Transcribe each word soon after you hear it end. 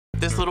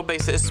This little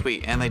bass is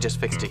sweet, and they just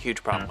fixed a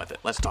huge problem with it.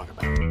 Let's talk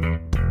about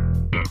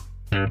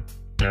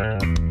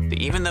it.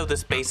 Even though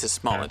this bass is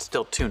small, it's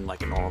still tuned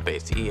like a normal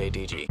bass, the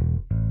EADG.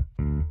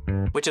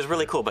 Which is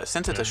really cool, but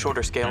since it's a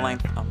shorter scale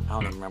length, I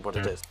don't even remember what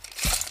it is.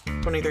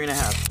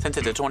 23.5. Since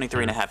it's a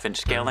 23.5 inch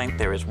scale length,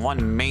 there is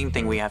one main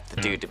thing we have to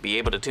do to be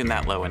able to tune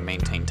that low and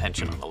maintain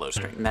tension on the low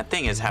string. And that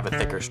thing is have a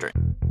thicker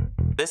string.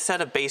 This set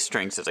of bass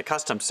strings is a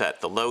custom set.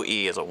 The low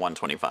E is a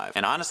 125.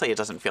 And honestly, it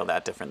doesn't feel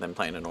that different than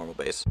playing a normal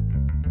bass.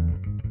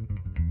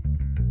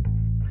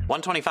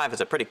 125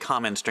 is a pretty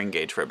common string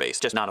gauge for a bass,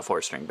 just not a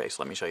 4-string bass.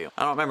 Let me show you.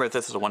 I don't remember if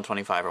this is a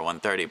 125 or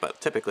 130,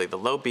 but typically the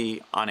low B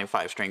on a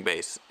 5-string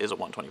bass is a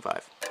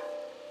 125.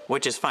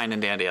 Which is fine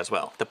and dandy as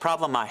well. The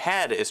problem I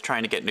had is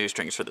trying to get new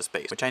strings for this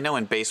bass, which I know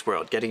in bass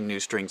world, getting new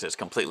strings is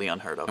completely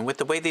unheard of. And with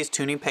the way these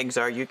tuning pegs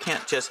are, you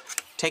can't just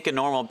take a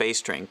normal bass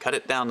string, cut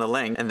it down the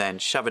length, and then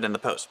shove it in the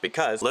post,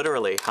 because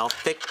literally how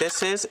thick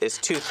this is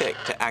too thick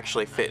to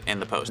actually fit in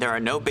the post. There are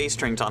no bass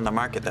strings on the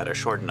market that are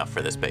short enough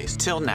for this bass. Till now.